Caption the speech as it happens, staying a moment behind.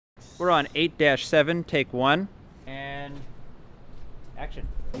We're on 8-7, take 1, and action.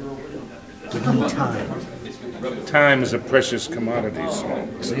 Time is a precious commodity, Saul.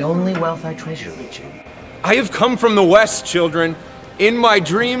 It's the only wealth I treasure, Richard. I have come from the west, children. In my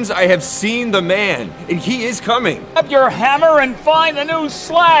dreams, I have seen the man, and he is coming. Up your hammer and find a new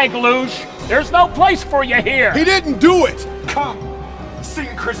slag, Luge. There's no place for you here. He didn't do it! Come,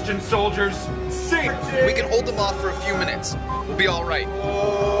 sing, Christian soldiers, sing! We can hold them off for a few minutes. We'll be all right.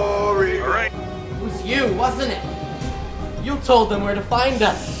 Glory! All right. It was you, wasn't it? You told them where to find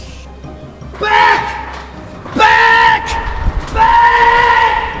us. Back! Back!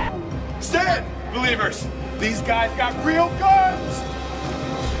 Back! Stand, believers! These guys got real guns!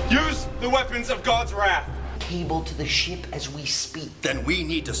 Use the weapons of God's wrath. Cable to the ship as we speak. Then we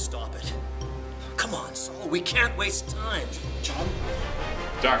need to stop it. Come on, Saul, we can't waste time. John?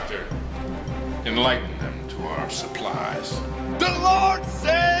 Doctor, enlighten them to our supplies. The Lord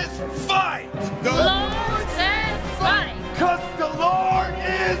says fight! The Lord says fight! 'Cause the Lord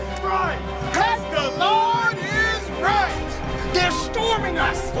is right! 'Cause the Lord is right! They're storming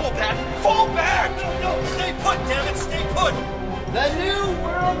us! Fall back! Fall back! No, stay put, damn it, stay put! The new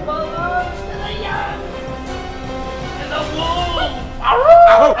world belongs to the young and the wolves.